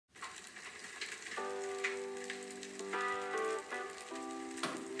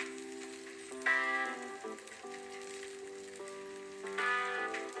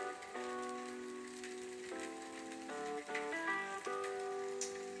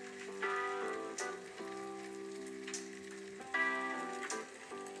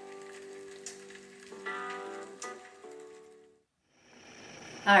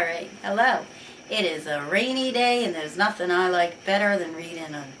Alright, hello. It is a rainy day and there's nothing I like better than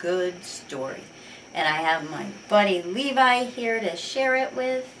reading a good story. And I have my buddy Levi here to share it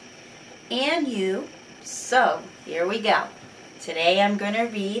with, and you. So, here we go. Today I'm going to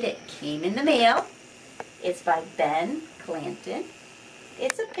read It Came in the Mail. It's by Ben Clanton.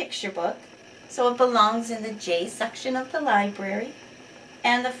 It's a picture book, so it belongs in the J section of the library.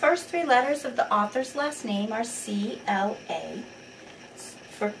 And the first three letters of the author's last name are C-L-A.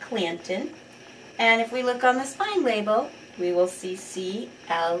 For Clanton, and if we look on the spine label, we will see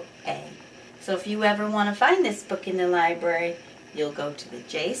C-L-A. So if you ever want to find this book in the library, you'll go to the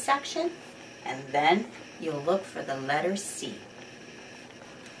J section, and then you'll look for the letter C.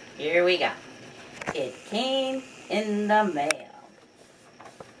 Here we go. It came in the mail.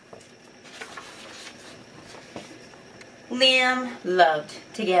 Liam loved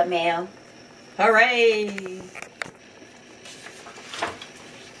to get mail. Hooray!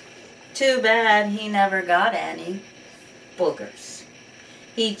 Too bad he never got any boogers.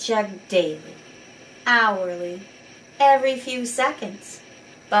 He checked daily, hourly, every few seconds,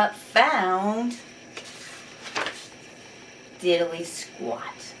 but found diddly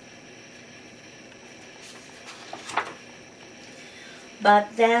squat.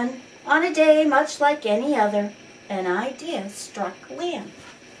 But then, on a day much like any other, an idea struck Liam.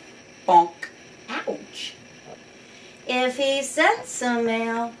 Bonk. Ouch. If he sent some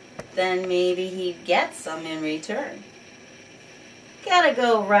mail, then maybe he'd get some in return. Gotta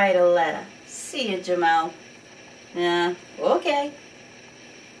go write a letter. See you, Jamal. Yeah, okay.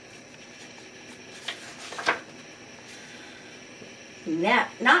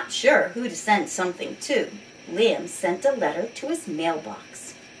 Not sure who to send something to, Liam sent a letter to his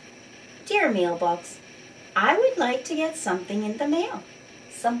mailbox. Dear mailbox, I would like to get something in the mail.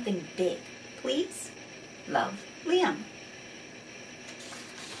 Something big, please. Love, Liam.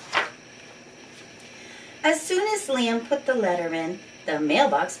 As soon as Liam put the letter in, the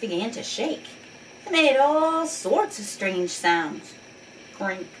mailbox began to shake. It made all sorts of strange sounds.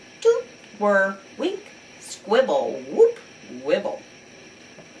 Crink, toot, whir, wink, squibble, whoop, wibble.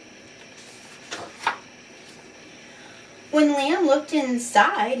 When Liam looked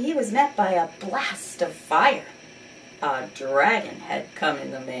inside, he was met by a blast of fire. A dragon had come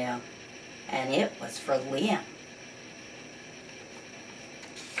in the mail, and it was for Liam.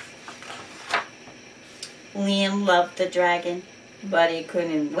 Liam loved the dragon, but he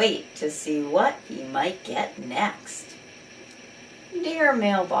couldn't wait to see what he might get next. Dear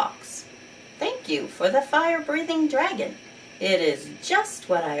mailbox, thank you for the fire-breathing dragon. It is just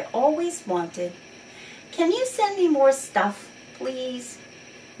what I always wanted. Can you send me more stuff, please?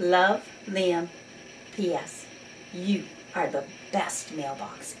 Love, Liam. P.S. You are the best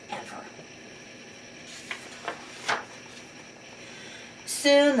mailbox ever.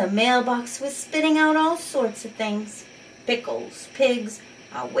 Soon the mailbox was spitting out all sorts of things. Pickles, pigs,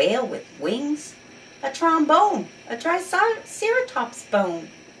 a whale with wings, a trombone, a triceratops bone,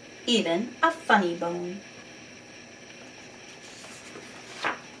 even a funny bone.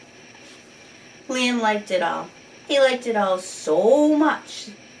 Liam liked it all. He liked it all so much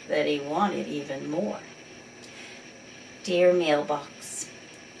that he wanted even more. Dear mailbox,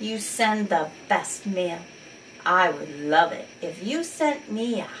 you send the best mail. I would love it if you sent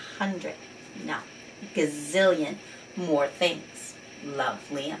me 100, no, gazillion more things. Love,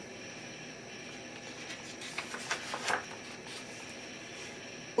 Liam.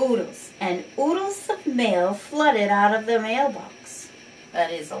 Oodles and oodles of mail flooded out of the mailbox. That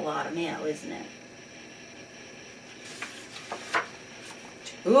is a lot of mail, isn't it?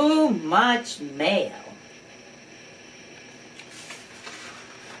 Too much mail.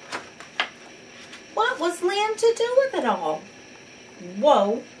 What was Liam to do with it all?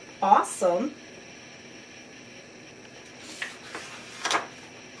 Whoa, awesome.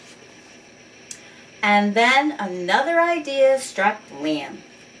 And then another idea struck Liam.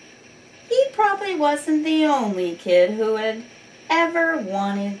 He probably wasn't the only kid who had ever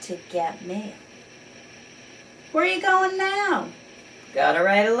wanted to get mail. Where are you going now? Gotta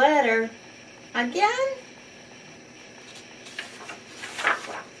write a letter. Again?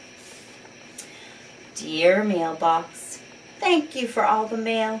 Dear mailbox, thank you for all the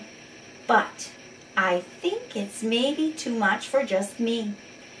mail, but I think it's maybe too much for just me.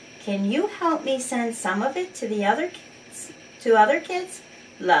 Can you help me send some of it to the other kids?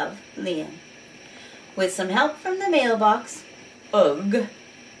 Love, Liam. With some help from the mailbox, ugh,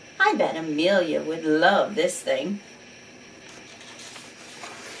 I bet Amelia would love this thing.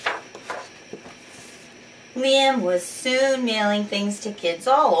 Liam was soon mailing things to kids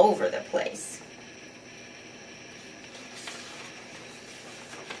all over the place.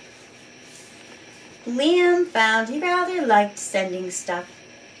 Liam found he rather liked sending stuff.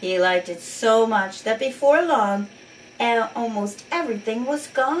 He liked it so much that before long, almost everything was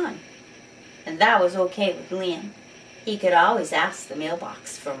gone. And that was okay with Liam. He could always ask the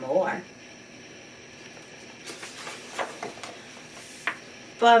mailbox for more.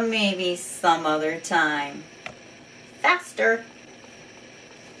 But maybe some other time. Faster.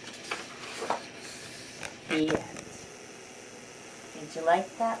 The end. Did you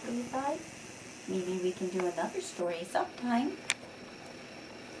like that, Levi? Maybe we can do another story sometime.